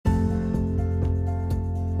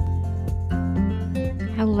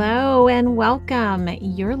Hello and welcome.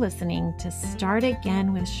 You're listening to Start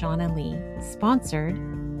Again with Shauna Lee,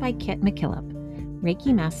 sponsored by Kit McKillop,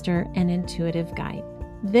 Reiki Master and Intuitive Guide.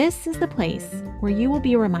 This is the place where you will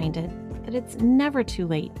be reminded that it's never too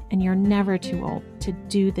late and you're never too old to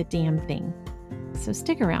do the damn thing. So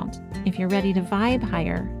stick around if you're ready to vibe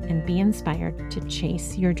higher and be inspired to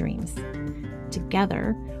chase your dreams.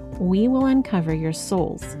 Together, we will uncover your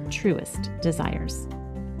soul's truest desires.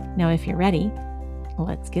 Now, if you're ready,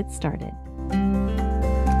 let's get started.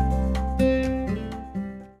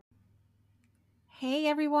 Hey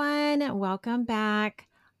everyone, welcome back.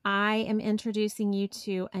 I am introducing you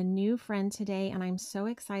to a new friend today, and I'm so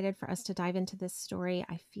excited for us to dive into this story.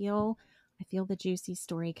 I feel the juicy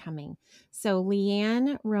story coming. So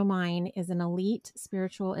LeeAnn Romine is an elite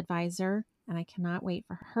spiritual advisor, and I cannot wait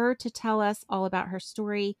for her to tell us all about her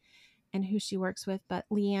story and who she works with. But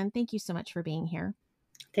LeeAnn, thank you so much for being here.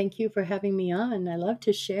 Thank you for having me on. I love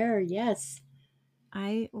to share. Yes.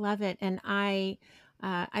 I love it. And I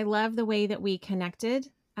love the way that we connected,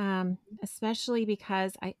 especially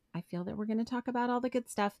because I feel that we're going to talk about all the good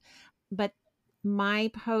stuff. But my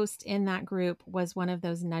post in that group was one of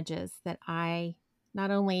those nudges that I not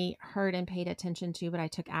only heard and paid attention to, but I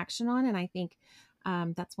took action on. And I think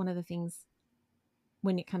that's one of the things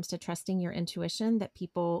when it comes to trusting your intuition that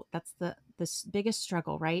that's the biggest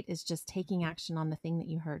struggle, right? Is just taking action on the thing that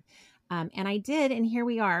you heard. And I did, and here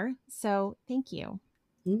we are. So thank you.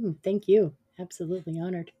 Thank you. Absolutely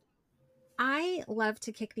honored. I love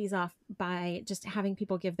to kick these off by just having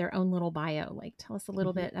people give their own little bio. Like, tell us a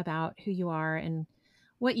little Mhm. bit about who you are and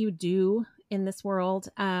what you do in this world,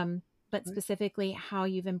 but Sure. specifically how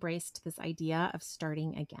you've embraced this idea of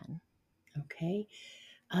starting again. Okay.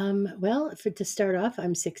 Well, to start off,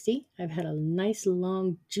 I'm 60. I've had a nice,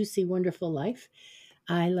 long, juicy, wonderful life.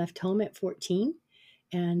 I left home at 14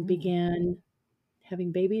 and Mm. began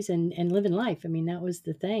having babies and living life. I mean, that was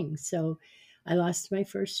the thing. So I lost my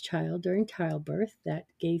first child during childbirth. That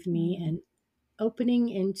gave me Mm. an opening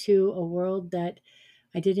into a world that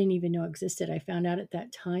I didn't even know existed. I found out at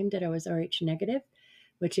that time that I was Rh negative,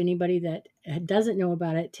 which anybody that doesn't know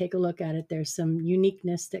about it, take a look at it. There's some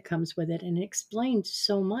uniqueness that comes with it, and it explained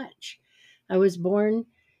so much. I was born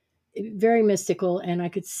very mystical, and I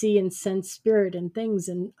could see and sense spirit and things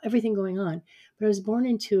and everything going on. But I was born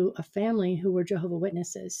into a family who were Jehovah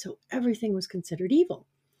Witnesses, so everything was considered evil.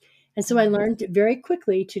 And so I Oh. learned very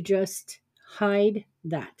quickly to just hide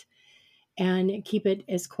that and keep it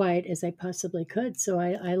as quiet as I possibly could. So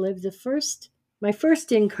I lived my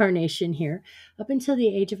first incarnation here up until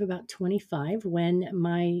the age of about 25 when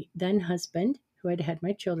my then husband, who I'd had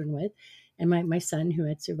my children with, and my son, who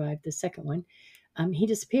had survived the second one, he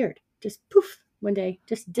disappeared. Just poof, one day,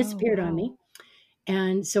 just Oh, disappeared on wow. me.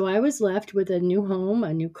 And so I was left with a new home,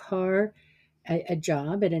 a new car, a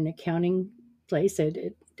job at an accounting place, at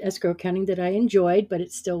escrow accounting that I enjoyed, but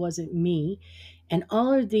it still wasn't me. And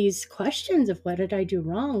all of these questions of what did I do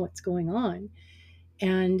wrong? What's going on?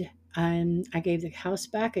 And I gave the house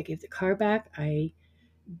back. I gave the car back. I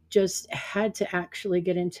just had to actually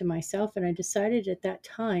get into myself. And I decided at that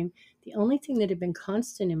time, the only thing that had been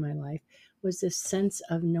constant in my life was this sense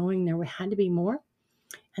of knowing there had to be more.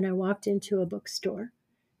 And I walked into a bookstore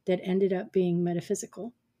that ended up being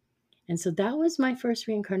metaphysical. And so that was my first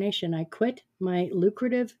reincarnation. I quit my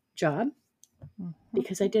lucrative job Mhm.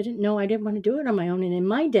 because I didn't know I didn't want to do it on my own. And in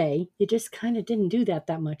my day, you just kind of didn't do that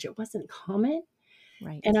much. It wasn't common.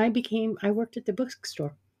 And Right. I worked at the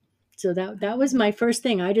bookstore. So that was Oh. my first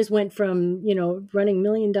thing. I just went from, running $1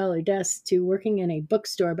 million desks to working in a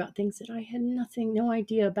bookstore about things that I had no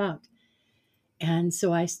idea about. And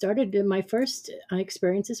so I started my first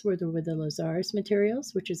experiences were with the Lazarus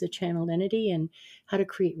materials, which is a channeled entity, and how to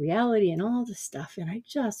create reality and all this stuff. And I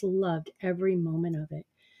just loved every moment of it.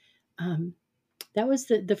 Um, that was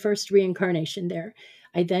the first reincarnation there.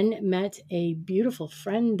 I then met a beautiful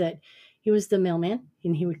friend that he was the mailman,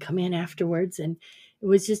 and he would come in afterwards. And it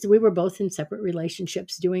was just, we were both in separate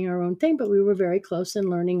relationships doing our own thing, but we were very close and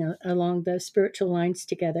learning along the spiritual lines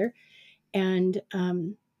together. And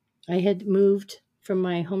I had moved from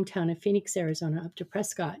my hometown of Phoenix, Arizona, up to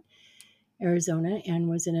Prescott, Arizona, and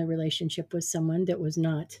was in a relationship with someone that was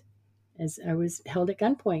not, as I was held at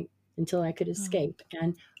gunpoint until I could Oh. escape.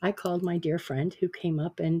 And I called my dear friend who came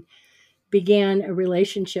up and began a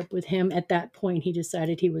relationship with him. At that point, he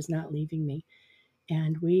decided he was not leaving me.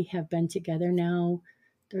 And we have been together now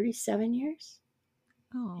 37 years.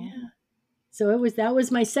 Oh. Yeah. So that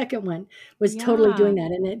was my second one, was totally doing Yeah.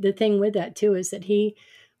 that. And the thing with that too is that he's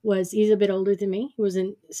a bit older than me. He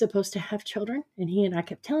wasn't supposed to have children. And I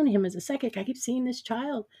kept telling him as a psychic, I keep seeing this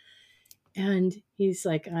child. And he's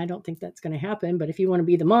like, I don't think that's going to happen, but if you want to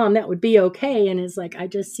be the mom, that would be okay. And it's like, I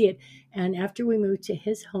just see it. And after we moved to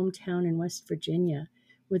his hometown in West Virginia,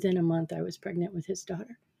 within a month, I was pregnant with his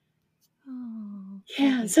daughter. Oh,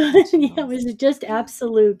 that Yeah. gives So, me yeah, it chills. was just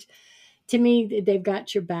absolute. To me, they've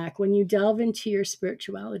got your back. When you delve into your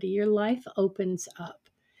spirituality, your life opens up.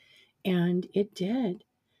 And it did.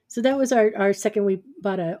 So that was our second. We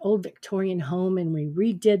bought an old Victorian home and we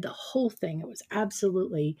redid the whole thing. It was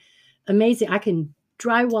absolutely amazing. I can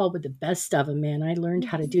drywall with the best of them, man. I learned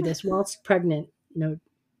how to Yes. do this whilst pregnant, no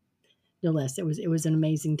less. It was an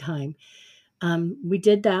amazing time. We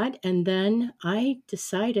did that, and then I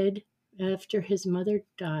decided after his mother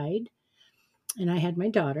died, and I had my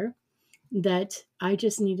daughter, that I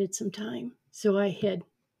just needed some time. So I hid.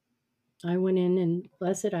 I went in and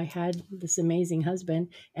blessed, I had this amazing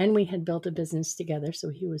husband and we had built a business together. So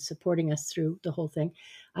he was supporting us through the whole thing.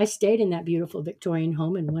 I stayed in that beautiful Victorian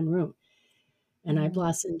home in one room and I Mm,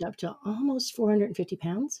 blossomed up to almost 450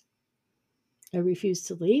 pounds. I refused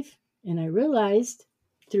to leave. And I realized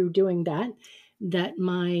through doing that that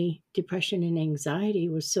my depression and anxiety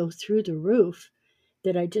was so through the roof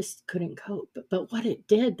that I just couldn't cope. But what it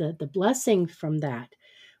did, the blessing from that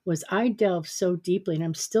was I delved so deeply, and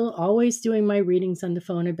I'm still always doing my readings on the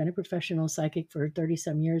phone. I've been a professional psychic for 30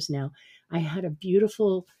 some years now. I had a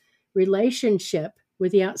beautiful relationship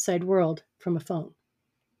with the outside world from a phone.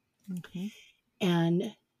 hmm.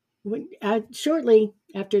 And shortly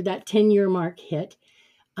after that 10-year mark hit,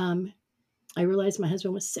 um, I realized my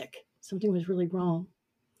husband was sick. Something was really wrong.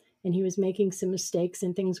 And he was making some mistakes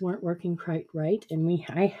and things weren't working quite right. And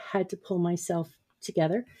I had to pull myself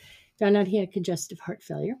together. Found out he had congestive heart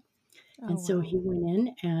failure. Oh, And so wow. he went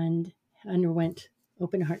in and underwent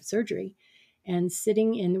open heart surgery. And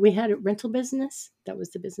sitting in, we had a rental business. That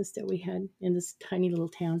was the business that we had in this tiny little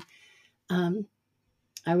town. Um,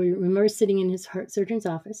 I remember sitting in his heart surgeon's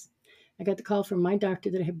office. I got the call from my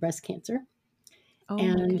doctor that I had breast cancer. Oh,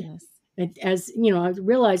 my And goodness. as you know, I was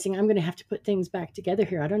realizing I'm going to have to put things back together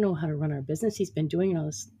here. I don't know how to run our business. He's been doing all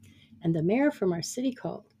this. And the mayor from our city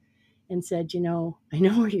called and said, I know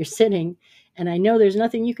where you're sitting and I know there's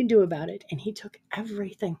nothing you can do about it. And he took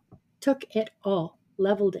everything, took it all,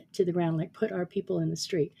 leveled it to the ground, like put our people in the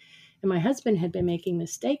street. And my husband had been making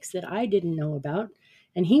mistakes that I didn't know about.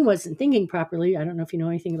 And he wasn't thinking properly. I don't know if you know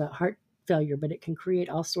anything about heart failure, but it can create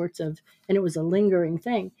all sorts of, and it was a lingering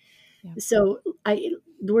thing. Yeah. So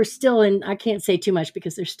we're still in, I can't say too much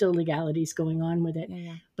because there's still legalities going on with it, Yeah.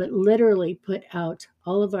 Yeah. but literally put out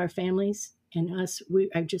all of our families and us.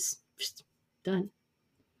 I just done.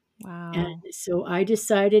 And Wow. so I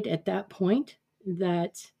decided at that point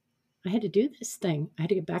that I had to do this thing. I had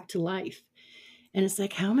to get back to life. And it's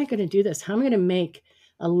like, how am I going to do this? How am I going to make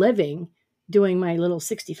a living doing my little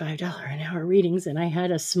 $65 an hour readings? And I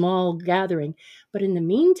had a small gathering. But in the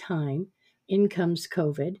meantime, in comes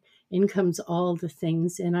COVID, in comes all the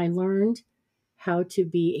things. And I learned how to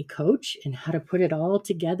be a coach and how to put it all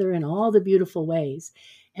together in all the beautiful ways.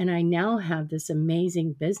 And I now have this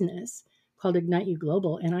amazing business called Ignite You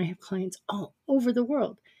Global. And I have clients all over the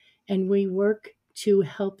world. And we work to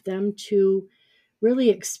help them to really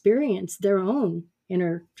experience their own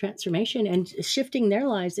inner transformation and shifting their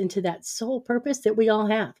lives into that soul purpose that we all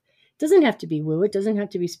have. It doesn't have to be woo, it doesn't have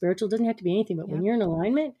to be spiritual, it doesn't have to be anything, but when Yep. you're in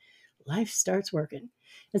alignment, life starts working.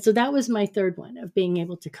 And so that was my third one of being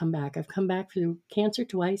able to come back. I've come back through cancer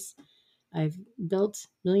twice. I've built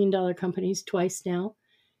 $1 million companies twice now.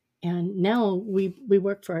 And now we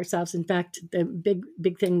work for ourselves. In fact, the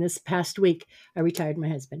big thing this past week, I retired my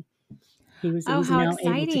husband. Oh, He's how now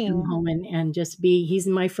able to come exciting. home and just be, he's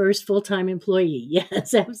my first full-time employee.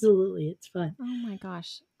 Yes, absolutely. It's fun. Oh my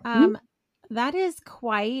gosh. Mhm. That is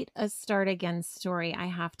quite a start again story, I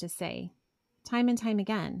have to say. Time and time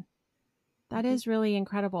again. That Mhm. is really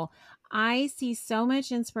incredible. I see so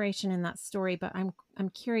much inspiration in that story, but I'm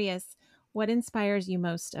curious, what inspires you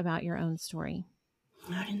most about your own story?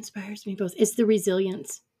 What inspires me both is the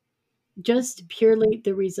resilience, just purely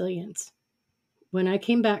the resilience. When I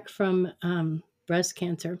came back from breast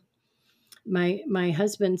cancer, my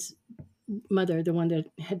husband's mother, the one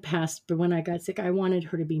that had passed, but when I got sick, I wanted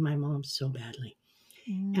her to be my mom so badly.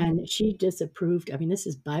 Mm. And she disapproved. I mean, this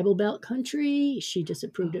is Bible Belt country. She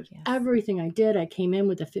disapproved Oh, of yes. everything I did. I came in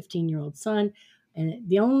with a 15-year-old son. And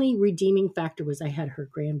the only redeeming factor was I had her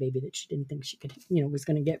grandbaby that she didn't think she could, was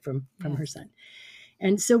going to get from her Yes. son.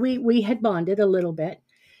 And so we had bonded a little bit.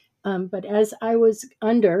 But as I was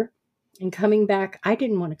under and coming back, I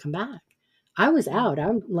didn't want to come back. I was Yeah. out.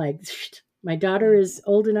 I'm like, my daughter Yeah. is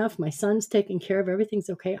old enough. My son's taken care of. Everything's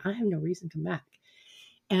okay. I have no reason to come back.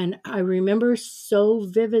 And I remember so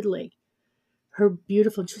vividly her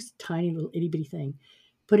beautiful, just tiny little itty bitty thing,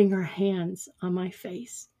 putting her hands on my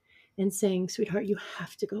face and saying, "Sweetheart, you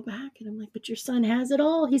have to go back." And I'm like, "But your son has it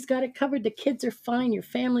all. He's got it covered. The kids are fine. Your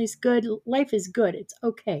family's good. Life is good. It's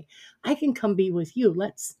okay. I can come be with you.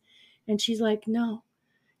 Let's." And she's like, "No,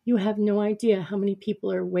 you have no idea how many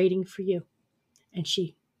people are waiting for you." And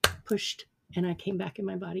she pushed, and I came back in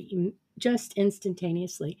my body just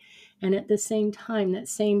instantaneously. And at the same time, that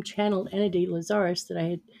same channeled entity, Lazarus, that I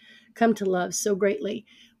had come to love so greatly,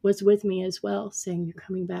 was with me as well, saying, "You're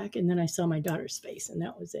coming back." And then I saw my daughter's face, and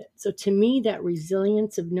that was it. So to me, that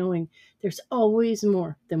resilience of knowing there's always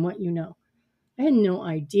more than what you know, I had no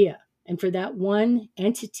idea. And for that one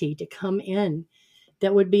entity to come in,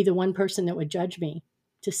 that would be the one person that would judge me,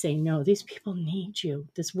 to say, "No, these people need you.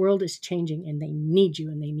 This world is changing and they need you,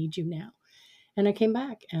 and they need you now." And I came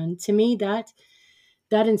back. And to me, that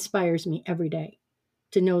inspires me every day,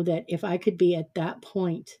 to know that if I could be at that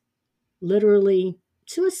point, literally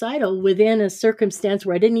suicidal within a circumstance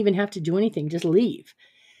where I didn't even have to do anything, just leave,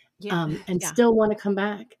 Yeah. and Yeah. still want to come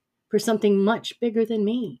back for something much bigger than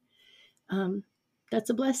me, um, that's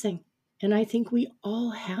a blessing. And I think we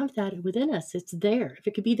all have that within us. It's there. If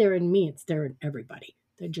it could be there in me, it's there in everybody.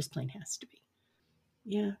 There just plain has to be.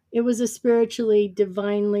 Yeah. It was a spiritually,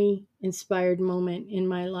 divinely inspired moment in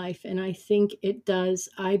my life. And I think it does,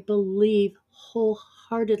 I believe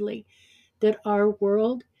wholeheartedly, that our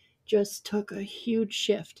world just took a huge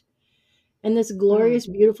shift. And this Mm. glorious,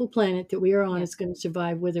 beautiful planet that we are on Yes. is going to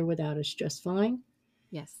survive with or without us just fine.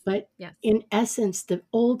 Yes. But Yes. in essence, the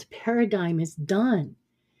old paradigm is done.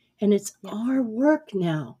 And it's Yes. our work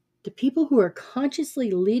now. The people who are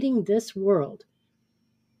consciously leading this world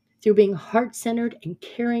through being heart centered and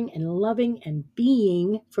caring and loving and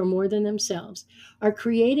being for more than themselves are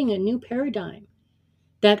creating a new paradigm.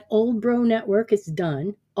 That old bro network is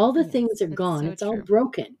done. All the Yes. things are It's gone. so It's all true.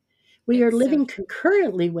 broken. We are It's so living true.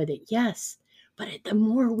 concurrently with it, yes. But the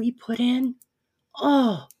more we put in,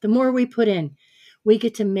 oh, the more we put in, we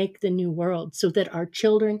get to make the new world so that our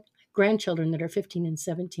children, grandchildren that are 15 and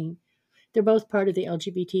 17, they're both part of the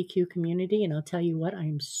LGBTQ community. And I'll tell you what, I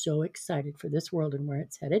am so excited for this world and where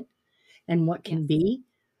it's headed and what Yes. can be.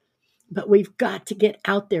 But we've got to get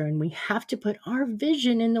out there, and we have to put our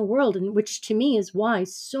vision in the world, and which to me is why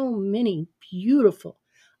so many beautiful,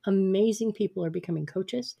 amazing people are becoming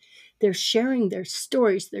coaches. They're sharing their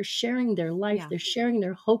stories, they're sharing their life, Yeah. they're sharing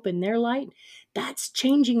their hope and their light. That's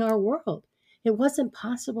changing our world. It wasn't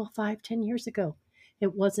possible 5, 10 years ago.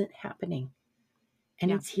 It wasn't happening. And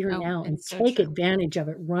Yeah. it's here Oh, now. And it's so take true. advantage of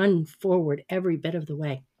it. Run forward every bit of the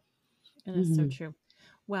way. It is so Mhm. true.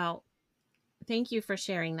 Well, thank you for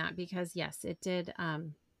sharing that, because yes, it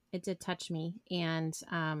did touch me. And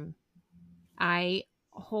I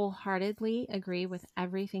wholeheartedly agree with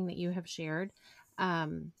everything that you have shared.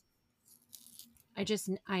 Um,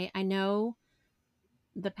 I know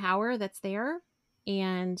the power that's there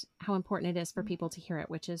and how important it is for people to hear it,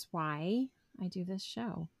 which is why I do this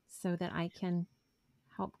show, so that I can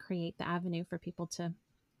help create the avenue for people to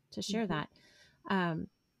share Mhm. that. Um,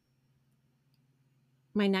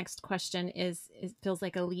 my next question is, it feels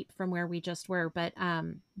like a leap from where we just were, but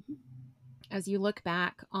as you look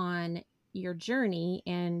back on your journey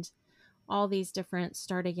and all these different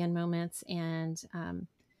start again moments, and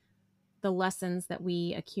the lessons that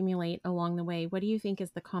we accumulate along the way, what do you think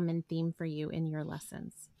is the common theme for you in your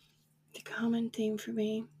lessons? The common theme for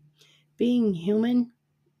me, being human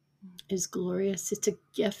is glorious. It's a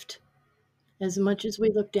gift. As much as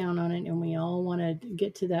we look down on it and we all want to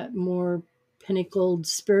get to that more pinnacled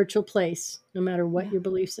spiritual place, no matter what Yeah. your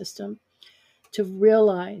belief system, to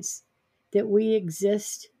realize that we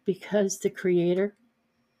exist because the Creator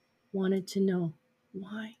wanted to know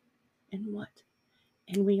why and what,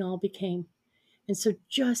 and we all became. And so,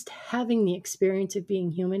 just having the experience of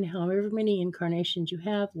being human, however many incarnations you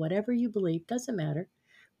have, whatever you believe, doesn't matter.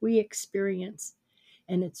 We experience,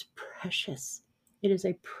 and it's precious. It is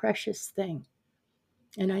a precious thing.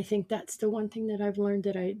 And I think that's the one thing that I've learned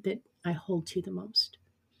that I hold to the most.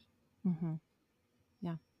 Mm-hmm.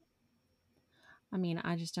 Yeah. I mean,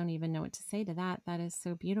 I just don't even know what to say to that. That is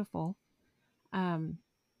so beautiful. Um,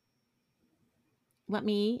 Let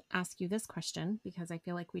me ask you this question, because I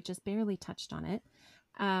feel like we just barely touched on it.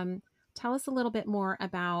 Um, Tell us a little bit more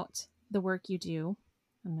about the work you do.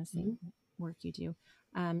 I'm going to say Mhm. work you do.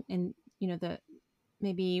 And, the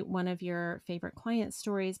maybe one of your favorite client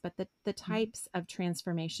stories, but the Mhm. types of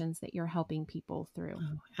transformations that you're helping people through.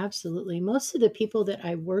 Oh, absolutely. Most of the people that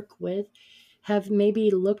I work with have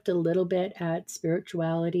maybe looked a little bit at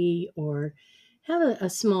spirituality or have a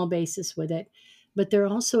small basis with it. but they're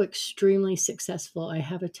also extremely successful. I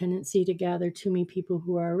have a tendency to gather to me people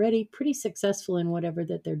who are already pretty successful in whatever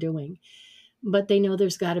that they're doing, but they know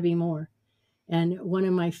there's got to be more. And one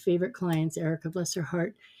of my favorite clients, Erica, bless her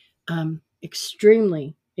heart,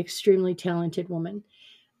 extremely, extremely talented woman.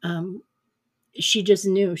 Um, she just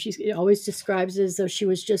knew. She always describes it as though she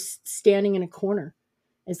was just standing in a corner.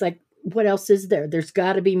 It's like, what else is there? There's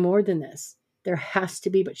got to be more than this. There has to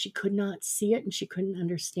be, but she could not see it and she couldn't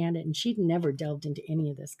understand it. And she'd never delved into any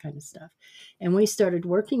of this kind of stuff. And we started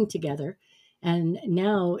working together. And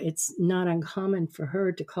now it's not uncommon for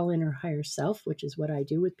her to call in her higher self, which is what I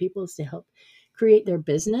do with people, is to help create their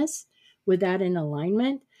business with that in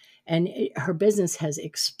alignment. And her business has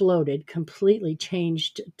exploded, completely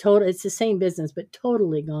changed. Total, it's the same business, but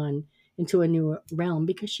totally gone into a new realm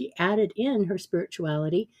because she added in her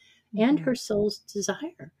spirituality and Mm-hmm. her soul's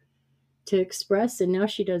desire to express. And now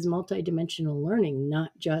she does multidimensional learning,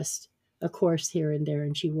 not just a course here and there.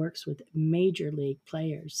 And she works with major league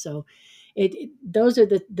players. So those are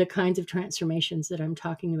the kinds of transformations that I'm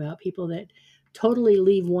talking about. People that totally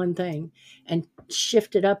leave one thing and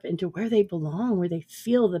shift it up into where they belong, where they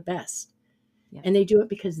feel the best. Yes. And they do it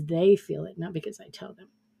because they feel it, not because I tell them.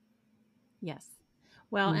 Yes.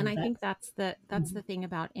 Well, You and know, I think that's that's the thing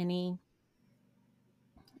about any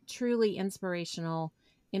truly inspirational,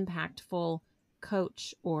 impactful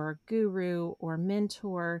coach or guru or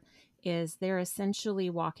mentor is they're essentially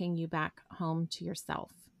walking you back home to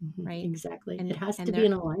yourself, right? exactly. It And has to and be they're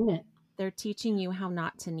in alignment. they're teaching you how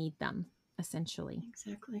not to need them, essentially.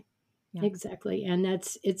 Exactly. Yeah. Exactly. And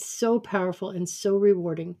it's so powerful and so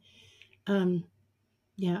rewarding. Um,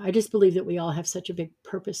 yeah, I just believe that we all have such a big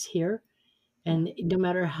purpose here. Yeah. And no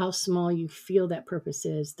matter how small you feel that purpose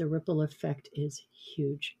is, the ripple effect is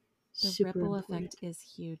huge, The super ripple effect important. is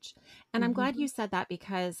huge. And I'm glad Hmm. you said that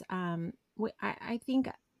because I think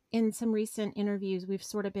in some recent interviews, we've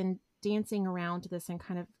sort of been dancing around this and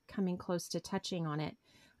kind of coming close to touching on it.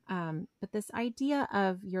 But this idea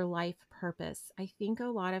of your life purpose, I think a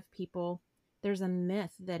lot of people, there's a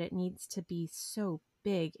myth that it needs to be so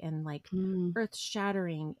big and like Mm, earth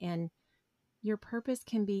shattering, and your purpose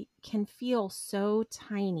can feel so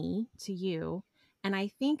tiny to you. And I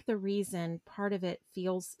think the reason part of it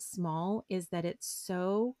feels small is that it's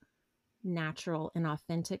so natural and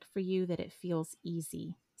authentic for you that it feels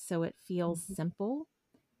easy, so it feels mhm, simple,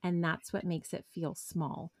 and that's what makes it feel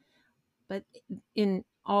small. But in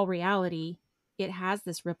all reality, it has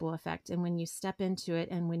this ripple effect, and when you step into it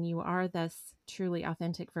and when you are this truly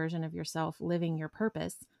authentic version of yourself living your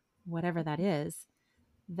purpose, whatever that is,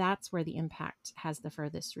 that's where the impact has the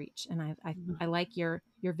furthest reach. And I like your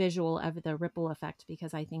visual of the ripple effect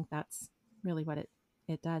because I think that's really what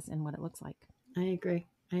it does and what it looks like. I agree.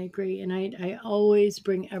 I agree. And I always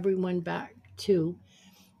bring everyone back to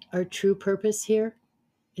our true purpose here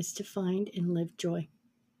is to find and live joy.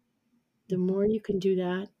 The Mm-hmm. more you can do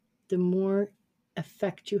that, the more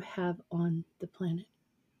effect you have on the planet.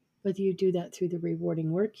 Whether you do that through the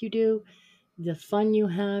rewarding work you do, the fun you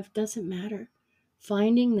have, doesn't matter.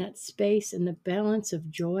 Finding that space and the balance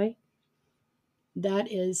of joy, that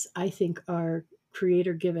is, I think, our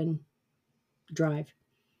creator given drive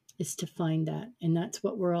is to find that. And that's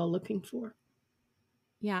what we're all looking for.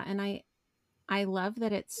 Yeah, and I love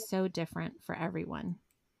that it's so different for everyone.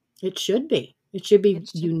 It should be. It should be It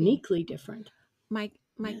should be. uniquely different.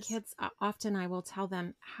 My Yes. kids, often I will tell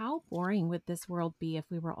them, how boring would this world be if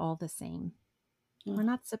we were all the same? We're Oh,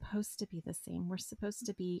 not supposed to be the same. We're supposed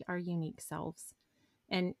to be our unique selves.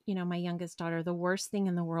 And my youngest daughter, the worst thing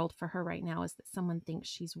in the world for her right now is that someone thinks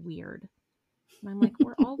she's weird. And I'm like,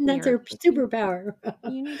 we're all that's weird. our Like superpower.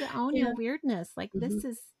 you need to own your Yeah. weirdness. Like Hmm. this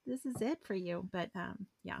is it for you. But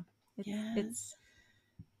yeah, it's Yes.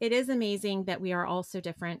 it is amazing that we are all so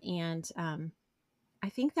different. And I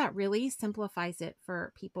think that really simplifies it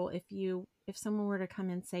for people. If someone were to come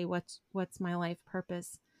and say, what's my life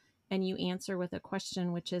purpose? And you answer with a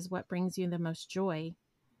question, which is what brings you the most joy,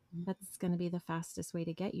 that's going to be the fastest way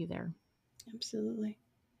to get you there. Absolutely.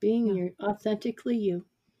 Being Yeah. your authentically you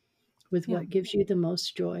with Yeah. what gives you the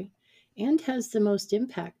most joy and has the most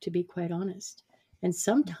impact, to be quite honest. And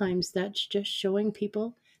Mhm. sometimes that's just showing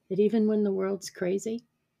people that even when the world's crazy,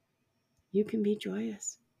 you can be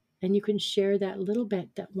joyous and you can share that little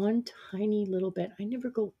bit, that one tiny little bit. I never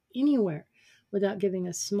go anywhere without giving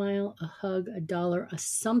a smile, a hug, a dollar, a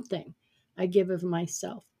something I give of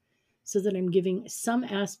myself so that I'm giving some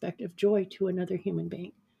aspect of joy to another human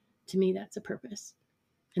being. To me, that's a purpose.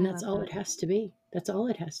 And I that's love all that. it has to be. That's all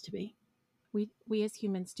it has to be. We as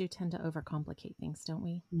humans do tend to overcomplicate things, don't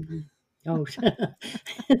we? Mhm. Oh,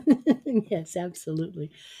 yes,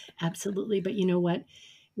 absolutely. Absolutely. But you know what?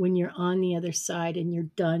 when you're on the other side and you're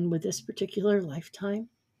done with this particular lifetime,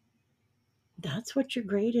 that's what you're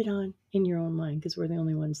graded on in your own mind, because we're the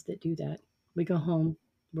only ones that do that. We go home,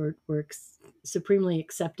 we're supremely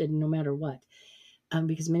accepted no matter what,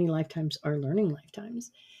 because many lifetimes are learning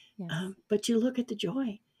lifetimes. Yes. But you look at the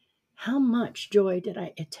joy. How much joy did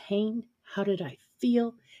I attain? How did I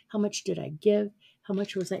feel? How much did I give? How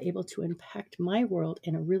much was I able to impact my world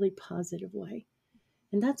in a really positive way?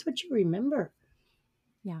 And that's what you remember.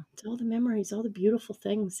 Yeah. It's all the memories, all the beautiful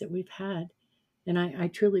things that we've had. And I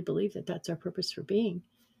truly believe that that's our purpose for being.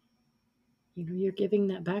 You know, you're giving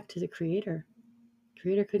that back to the Creator.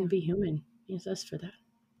 Creator couldn't Yeah. be human. He has us for that.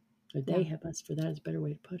 Or they Yeah. have us for that is a better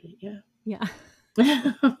way to put it. Yeah. Yeah.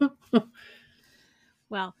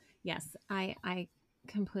 Well, yes, I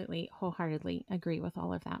completely, wholeheartedly agree with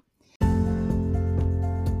all of that.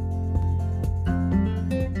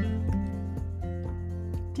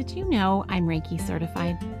 Did you know I'm Reiki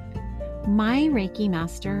certified? My Reiki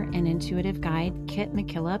master and intuitive guide, Kit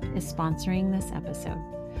McKillop, is sponsoring this episode.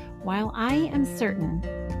 While I am certain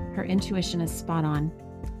her intuition is spot on,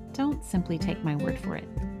 don't simply take my word for it.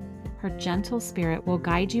 Her gentle spirit will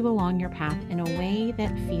guide you along your path in a way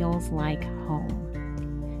that feels like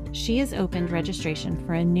home. She has opened registration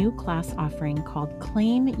for a new class offering called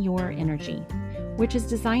Claim Your Energy, which is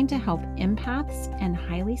designed to help empaths and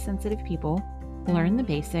highly sensitive people learn the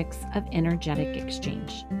basics of energetic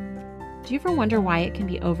exchange. Do you ever wonder why it can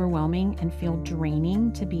be overwhelming and feel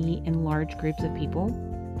draining to be in large groups of people?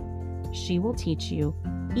 She will teach you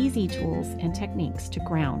easy tools and techniques to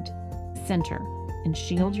ground, center, and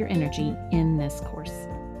shield your energy in this course.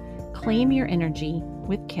 Claim your energy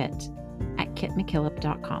with Kit at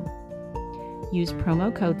kitmckillop.com. Use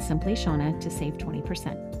promo code SimplyShauna to save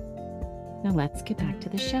 20%. Now let's get back to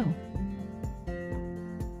the show.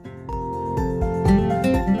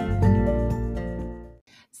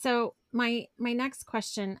 So my next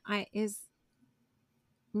question is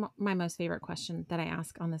my most favorite question that I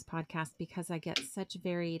ask on this podcast, because I get such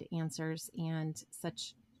varied answers and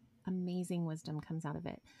such amazing wisdom comes out of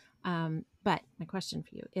it. But my question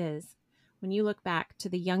for you is, when you look back to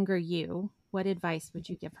the younger you, what advice would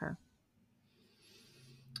you give her?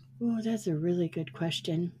 Oh, that's a really good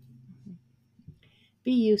question. Mm-hmm.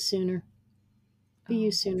 Be you sooner. Be you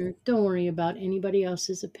Oh, sooner. Don't worry about anybody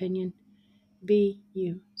else's opinion. Be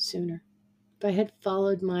you sooner. If I had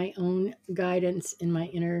followed my own guidance in my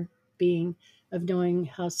inner being of knowing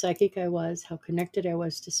how psychic I was, how connected I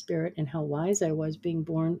was to spirit, and how wise I was being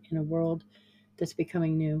born in a world that's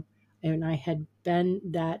becoming new, and I had been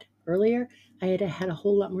that earlier, I had had a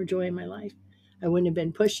whole lot more joy in my life. I wouldn't have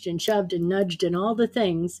been pushed and shoved and nudged and all the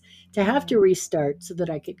things to have to restart so that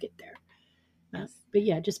I could get there. yes. But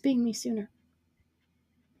yeah, just being me sooner.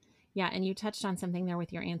 Yeah. And you touched on something there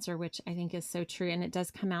with your answer, which I think is so true. And it does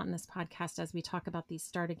come out in this podcast as we talk about these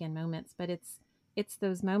start again moments, but it's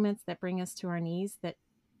those moments that bring us to our knees that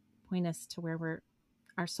point us to where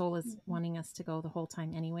our soul is wanting us to go the whole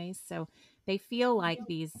time anyways. So they feel like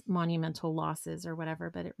these monumental losses or whatever,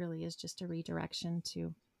 but it really is just a redirection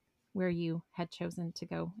to where you had chosen to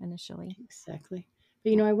go initially. Exactly.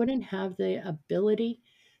 But Yeah. I wouldn't have the ability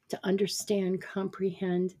to understand,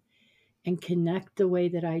 comprehend, and connect the way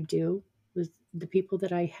that I do with the people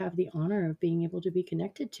that I have the honor of being able to be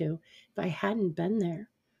connected to if I hadn't been there.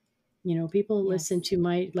 People Yes. listen to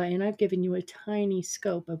and I've given you a tiny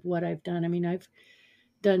scope of what I've done. I mean, I've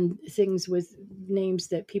done things with names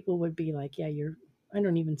that people would be like, yeah, I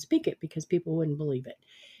don't even speak it because people wouldn't believe it.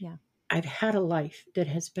 Yeah. I've had a life that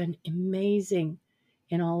has been amazing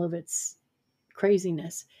in all of its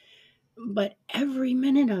craziness, but every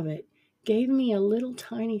minute of it gave me a little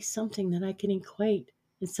tiny something that I can equate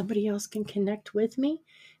and somebody else can connect with me.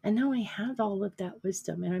 And now I have all of that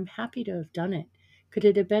wisdom and I'm happy to have done it. Could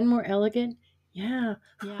it have been more elegant? Yeah,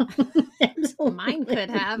 Yeah. Mine could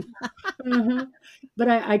absolutely. have. Mhm. But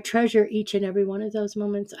I treasure each and every one of those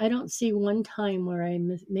moments. I don't see one time where I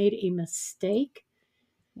made a mistake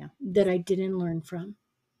Yeah. that I didn't learn from.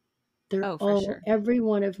 They're Oh, for all, sure. every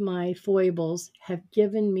one of my foibles have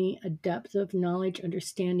given me a depth of knowledge,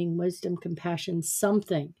 understanding, wisdom, compassion,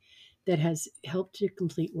 something that has helped to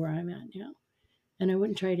complete where I'm at now. And I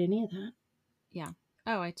wouldn't trade any of that. Yeah.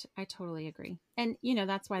 Oh, I totally agree. And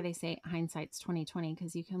that's why they say hindsight's 2020,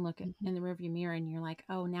 because you can look Mhm. in the rearview mirror and you're like,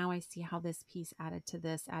 oh, now I see how this piece added to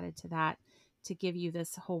this, added to that, to give you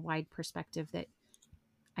this whole wide perspective that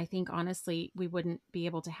I think honestly we wouldn't be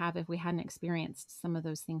able to have if we hadn't experienced some of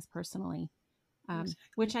those things personally.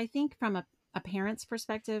 Which Exactly. I think from a parent's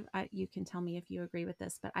perspective, you can tell me if you agree with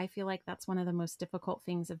this, but I feel like that's one of the most difficult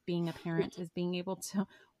things of being a parent is being able to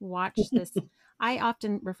watch this. I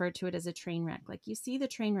often refer to it as a train wreck. Like you see the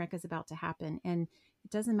train wreck is about to happen, and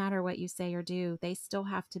it doesn't matter what you say or do, they still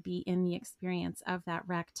have to be in the experience of that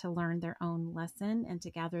wreck to learn their own lesson and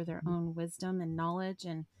to gather their own wisdom and knowledge.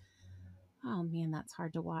 And oh man, that's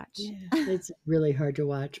hard to watch. Yeah, it's really hard to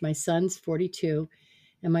watch. My son's 42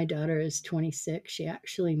 and my daughter is 26. She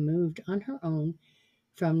actually moved on her own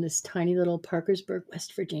from this tiny little Parkersburg,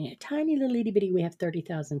 West Virginia, tiny little itty bitty, we have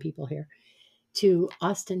 30,000 people here, to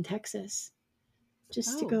Austin, Texas,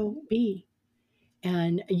 just to Oh, go be.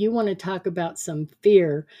 And you want to talk about some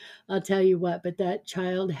fear, I'll tell you what, but that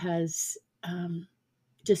child has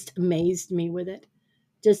just amazed me with it.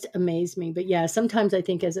 Just amazed me. But yeah, sometimes I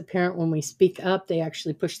think as a parent, when we speak up, they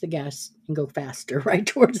actually push the gas and go faster right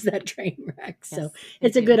towards that train wreck. So yes, they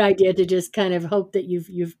it's a do. good idea to just kind of hope that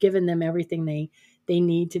you've given them everything they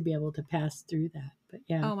need to be able to pass through that. But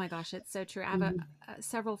yeah. Oh my gosh, it's so true. I have Mhm.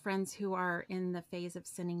 several friends who are in the phase of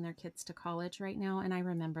sending their kids to college right now, and I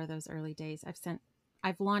remember those early days.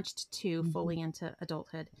 I've launched two Mhm. fully into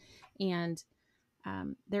adulthood, and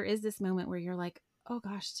there is this moment where you're like, oh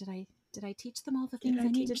gosh, did I teach them all the Did things I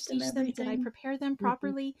I needed teach to them teach them? Did I everything? prepare them Mhm.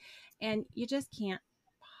 properly? And you just can't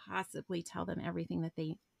possibly tell them everything that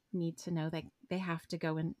they need to know. They have to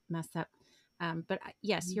go and mess up.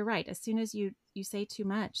 Yes, you're right. As soon as you say too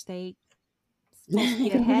much, they full They speed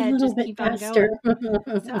go a ahead, little just bit keep on faster. going.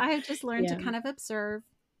 So I have just learned to Yeah. kind of observe,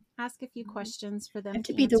 ask a few questions for them Have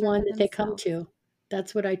to to be the answer one for that they come themselves. to.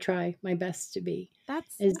 That's what I try my best to be,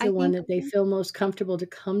 That's, is I the one think, that they feel most comfortable to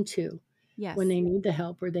come to when yes, they need the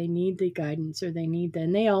help or they need the guidance or they need the,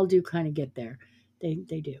 and they all do kind of get there. They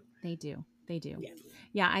do. they do. They do. Yeah.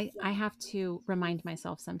 Yeah, I have to remind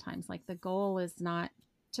myself sometimes like the goal is not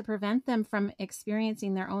to prevent them from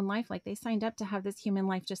experiencing their own life. Like they signed up to have this human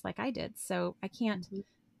life just like I did. So I can't Mhm.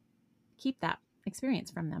 keep that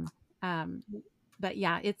experience from them. Um, but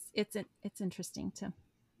yeah, it's interesting to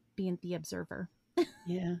be the observer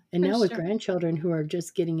Yeah. And for now with sure. grandchildren who are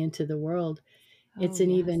just getting into the world, Oh it's an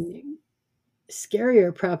yes. even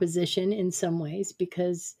scarier proposition in some ways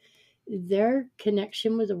because their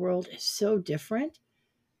connection with the world is so different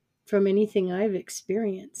from anything I've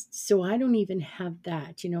experienced. So I don't even have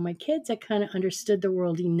that. My kids, I kind of understood the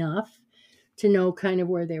world enough to know kind of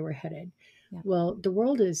where they were headed. Yep, Well, the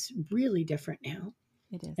world is really different now,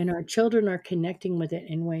 it is. and our children are connecting with it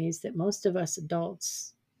in ways that most of us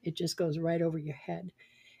adults, it just goes right over your head.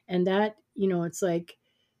 And that, it's like,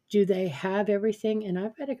 do they have everything? And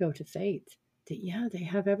I've got to go to faith that, yeah, they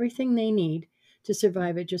have everything they need to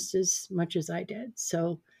survive it just as much as I did.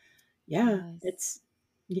 So, yeah, Yes.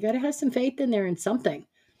 you got to have some faith in there and something.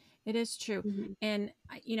 It is true. Mhm. And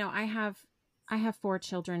I have four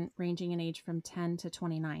children ranging in age from 10 to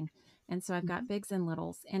 29. And so I've got Mhm. bigs and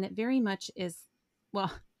littles and it very much is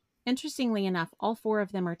well, interestingly enough, all four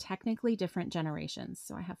of them are technically different generations.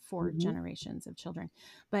 So I have four Mhm. generations of children.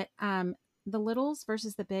 But the littles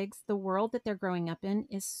versus the bigs, the world that they're growing up in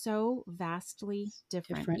is so vastly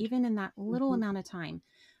different, Different. even in that little Mhm. amount of time.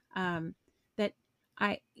 Um, that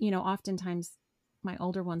oftentimes my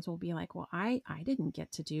older ones will be like, well, I didn't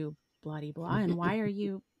get to do blah de blah, and why are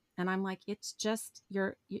you? And I'm like, it's just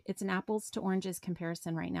it's an apples to oranges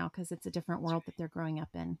comparison right now because it's a different world that they're growing up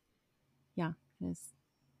in. Yeah, it is.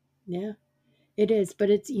 Yeah, it is. But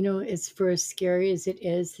it's for as scary as it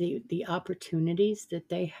is, the opportunities that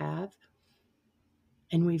they have,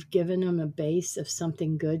 and we've given them a base of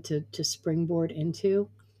something good to springboard into.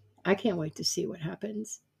 I can't wait to see what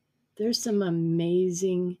happens. There's some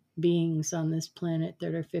amazing beings on this planet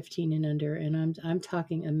that are 15 and under, and I'm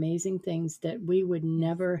talking amazing things that we would Yes,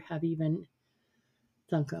 never have even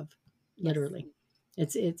thunk of, yes. literally.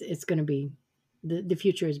 It's going to be, the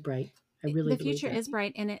future is bright. I really The believe future that. is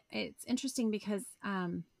bright, and it's interesting because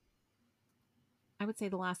I would say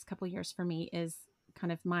the last couple years for me is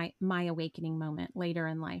kind of my awakening moment later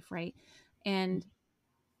in life, right? And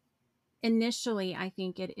initially I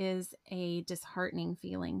think it is a disheartening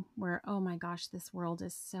feeling where oh my gosh, this world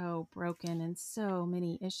is so broken and so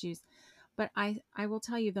many issues. But I will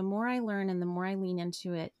tell you, the more I learn and the more I lean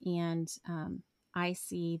into it, and I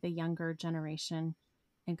see the younger generation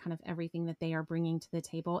and kind of everything that they are bringing to the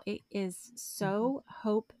table, it is Mhm. so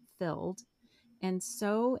hope filled and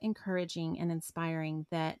so encouraging and inspiring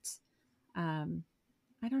that um,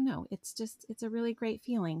 I don't know. It's a really great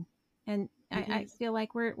feeling. And It I is. feel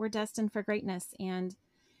like we're destined for greatness. And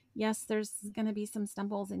yes, there's going to be some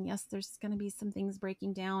stumbles, and yes, there's going to be some things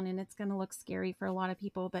breaking down, and it's going to look scary for a lot of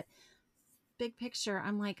people. But big picture,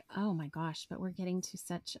 I'm like, oh my gosh, but we're getting to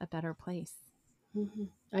such a better place. Mhm.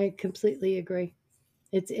 I completely agree.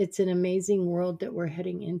 It's an amazing world that we're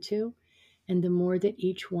heading into, and the more that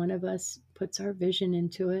each one of us puts our vision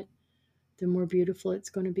into it, the more beautiful it's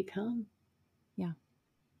going to become. Yeah,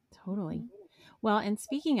 totally. Mhm. Well, and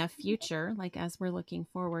speaking of future, like as we're looking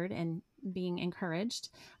forward and being encouraged,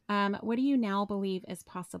 what do you now believe is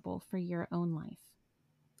possible for your own life?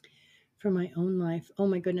 For my own life, oh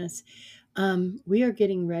my goodness, we are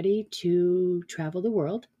getting ready to travel the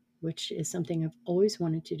world, which is something I've always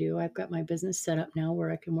wanted to do. I've got my business set up now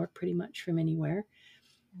where I can work pretty much from anywhere.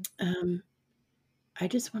 Um, I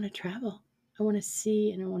just want to travel. I want to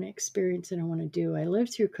see and I want to experience and I want to do. I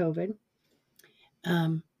lived through COVID.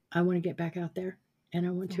 Um, I want to get back out there and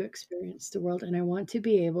I want Yeah. to experience the world and I want to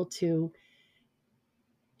be able to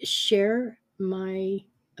share my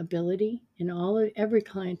ability and all of every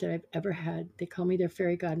client that I've ever had. They call me their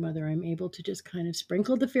fairy godmother. I'm able to just kind of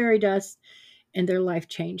sprinkle the fairy dust and their life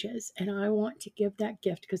changes. And I want to give that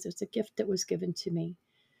gift because it's a gift that was given to me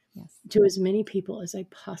Yes. to as many people as I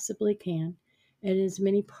possibly can and as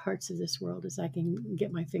many parts of this world as I can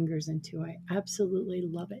get my fingers into. I absolutely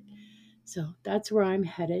love it. So that's where I'm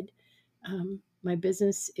headed. My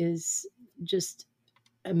business is just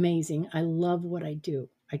amazing. I love what I do.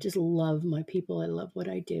 I just love my people. I love what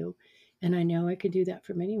I do, and I know I could do that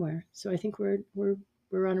from anywhere. So I think we're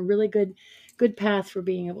on a really good path for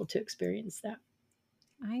being able to experience that.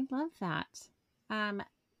 I love that. Um,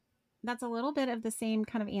 that's a little bit of the same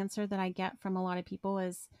kind of answer that I get from a lot of people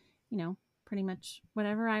is, you know, pretty much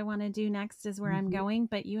whatever I want to do next is where I'm Mhm. going.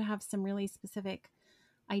 But you have some really specific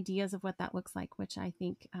ideas of what that looks like, which I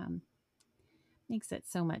think makes it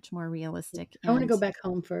so much more realistic. I want to And go back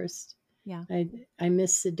home first. yeah, I I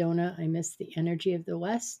miss Sedona. I miss the energy of the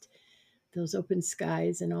West, those open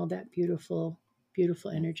skies, and all that beautiful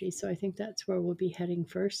yes, energy. So I think that's where we'll be heading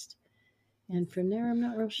first. yes, And from there, I'm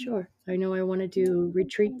not real sure. I know I want to do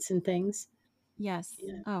retreats and things. yes.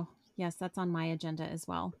 Yeah. Oh, yes, that's on my agenda as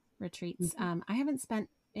well. Retreats. Mhm. I haven't spent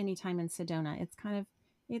any time in Sedona. It's kind of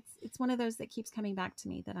it's one of those that keeps coming back to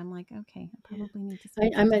me that I'm like, okay, I Yeah. probably need to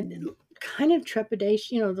spend some I'm a time there. kind of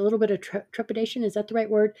trepidation, a little bit of trepidation. Is that the right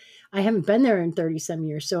word? I haven't been there in 30 some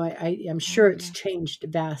years, so I am sure Oh, it's yes, changed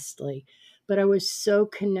vastly. But I was so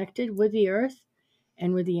connected with the earth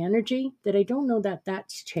and with the energy that I don't know that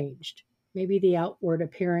that's changed. Maybe the outward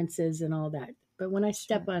appearances and all that. But when I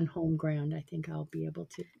step sure. on home ground, I think I'll be able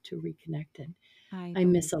to reconnect. And I I believe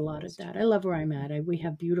miss a that lot of is that. true. I love where I'm at. We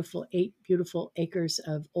have eight beautiful acres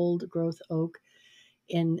of old growth oak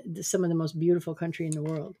in some of the most beautiful country in the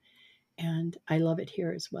world. And I love it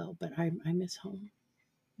here as well. But I miss home.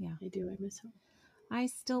 Yeah. I do. I miss home. I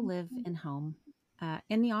still live in home,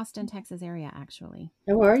 in the Austin, Texas area, actually.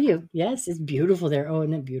 How are Um, you? Yes, it's beautiful there. Oh,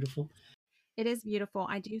 isn't it beautiful? it is beautiful.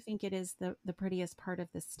 I do think it is the prettiest part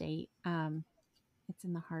of the state. It's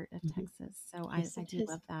in the heart of Hmm. Texas, so Yes, I it do is.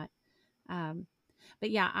 love that. Um,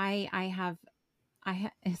 but yeah,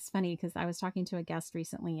 it's funny because I was talking to a guest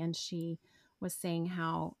recently, and she was saying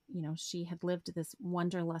how she had lived this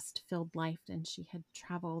wanderlust filled life, and she had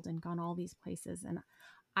traveled and gone all these places, and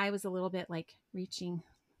I was a little bit like reaching,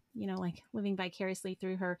 like living vicariously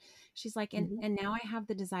through her. She's like, and Hmm. and now I have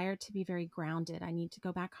the desire to be very grounded. I need to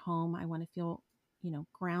go back home. I want to feel,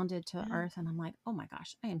 grounded to the earth. And I'm like, oh my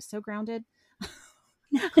gosh, I am so grounded.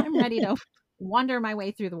 I'm ready to wander my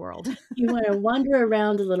way through the world. You want to wander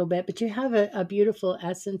around a little bit, but you have a beautiful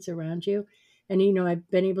essence around you. And I've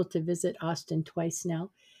been able to visit Austin twice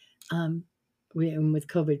now. Um, and with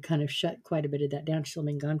COVID, kind of shut quite a bit of that down. She's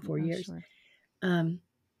only been gone 4 years. Sure. Um,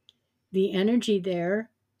 the energy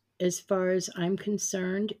there, as far as I'm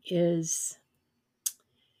concerned, is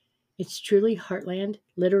it's truly heartland,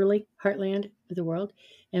 literally heartland of the world.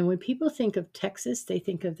 And when people think of Texas, they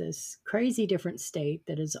think of this crazy different state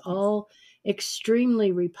that is Yes, all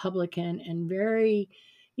extremely Republican and very,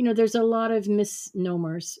 there's a lot of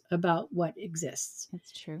misnomers about what exists.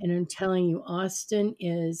 it's true. And I'm telling you, Austin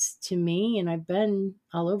is to me, and I've been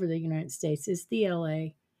all over the United States, is the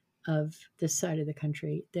LA of this side of the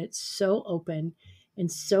country that's so open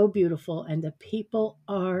and so beautiful. And the people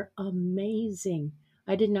are amazing.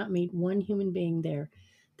 I did not meet one human being there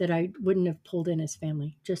that I wouldn't have pulled in as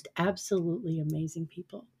family. Just absolutely amazing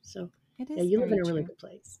people. So, It yeah, is you live in very a really true. good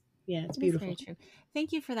place. Yeah, it's It is very beautiful. true.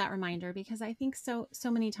 Thank you for that reminder because I think so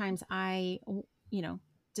many times you know,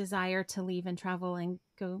 desire to leave and travel and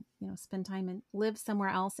go, spend time and live somewhere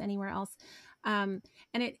else, anywhere else. Um,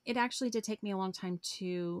 and it actually did take me a long time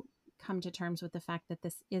to come to terms with the fact that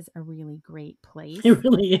this is a really great place. It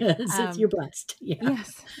really is. You're blessed. Yeah.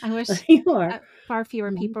 Yes. I wish you are. Far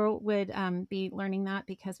fewer Mhm. people would be learning that,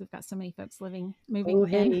 because we've got so many folks moving Oh, in.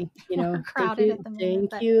 hey, We're thank crowded you. at the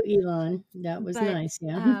moment, Thank you, Elon. That was but nice.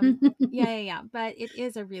 Yeah. yeah. But it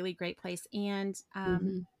is a really great place, and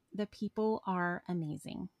Mhm. the people are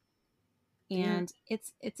amazing. Yeah. And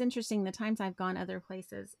it's interesting, the times I've gone other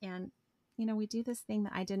places, and we do this thing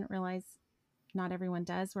that I didn't realize not everyone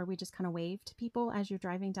does, where we just kind of wave to people as you're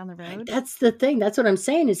driving down the road. That's the thing. That's what I'm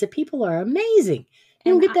saying is that people are amazing.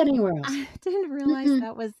 You don't And get that anywhere else. I didn't realize Mm-mm.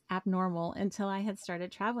 that was abnormal until I had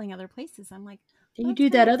started traveling other places. I'm like, well, You that's do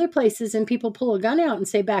kind that of, other places and people pull a gun out and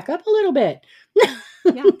say, back up a little bit.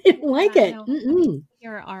 yeah, They don't like yeah, it. no, the people Mm-mm.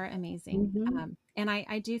 here are amazing. Mhm. And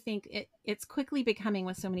I do think it's quickly becoming,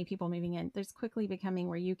 with so many people moving in, there's quickly becoming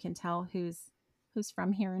where you can tell who's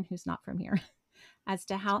from here and who's not from here, as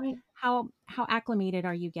to That's right. how acclimated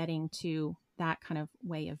are you getting to that kind of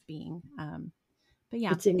way of being. But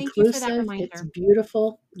yeah, It's thank you for that inclusive. It's reminder.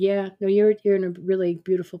 beautiful. Yeah. No, you're in a really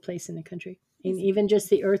beautiful place in the country. And Yes, even just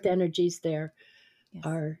the earth energies there yes.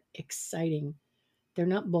 are exciting. They're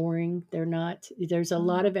not boring. They're not, there's a Oh,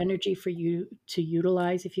 lot of energy for you to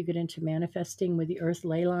utilize if you get into manifesting with the earth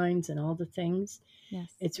ley lines and all the things.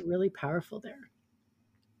 yes. It's really powerful there.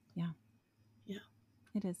 Yeah, Yeah.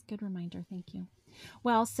 it is. Good reminder. Thank you.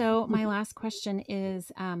 Well, so my last question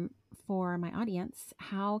is, for my audience,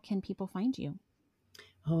 how can people find you?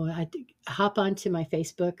 Oh, hop onto my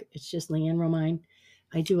Facebook. It's just LeeAnn Romine.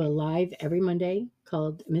 I do a live every Monday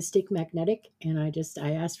called Mystic Magnetic, and I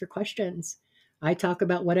ask for questions. I talk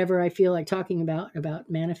about whatever I feel like talking about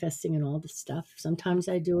manifesting and all this stuff. Sometimes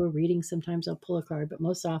I do a reading, sometimes I'll pull a card, but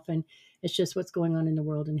most often it's just what's going on in the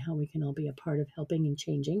world and how we can all be a part of helping and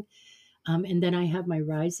changing. And then I have my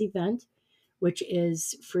Rise event, which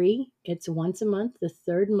is free. It's once a month, the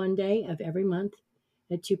third Monday of every month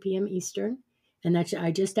at 2 p.m. Eastern. And that's, I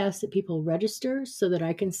just ask that people register so that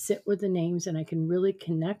I can sit with the names and I can really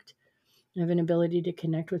connect. I have an ability to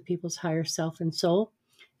connect with people's higher self and soul.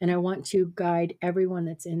 And I want to guide everyone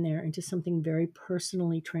that's in there into something very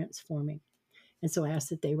personally transforming. And so I ask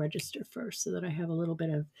that they register first so that I have a little bit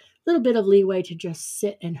of leeway to just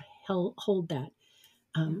sit and hold that.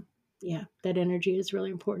 Yeah. Yeah, that energy is really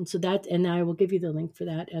important. So that, and I will give you the link for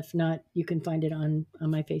that. If not, you can find it on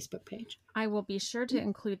my Facebook page. I will be sure to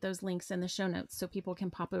include those links in the show notes so people can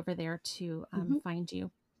pop over there to Mm-hmm. find you.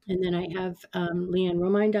 And then I have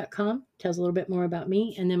LeeAnnRomine.com, tells a little bit more about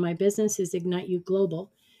me. And then my business is Ignite You Global,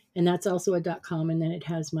 and that's also a .com. And then it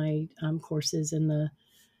has my courses and the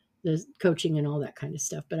coaching and all that kind of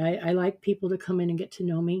stuff. But I like people to come in and get to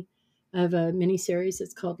know me. I have a mini series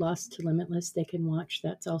that's called Lost to Limitless. They can watch.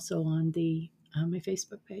 That's also on the my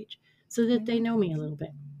Facebook page, so I that they love know it. me a little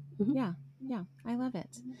bit. Mm-hmm. Yeah. Yeah. I love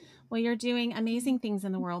it. Well, you're doing amazing things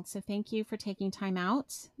in the world. So thank you for taking time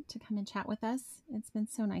out to come and chat with us. It's been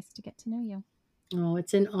so nice to get to know you. Oh,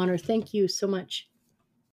 it's an honor. Thank you so much.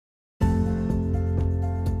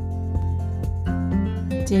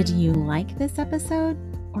 Did you like this episode,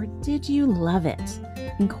 or did you love it?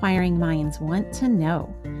 Inquiring minds want to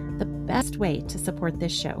know. The best way to support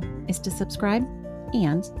this show is to subscribe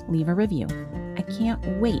and leave a review. I can't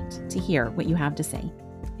wait to hear what you have to say.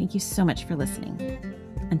 Thank you so much for listening.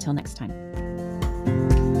 Until next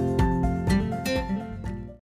time.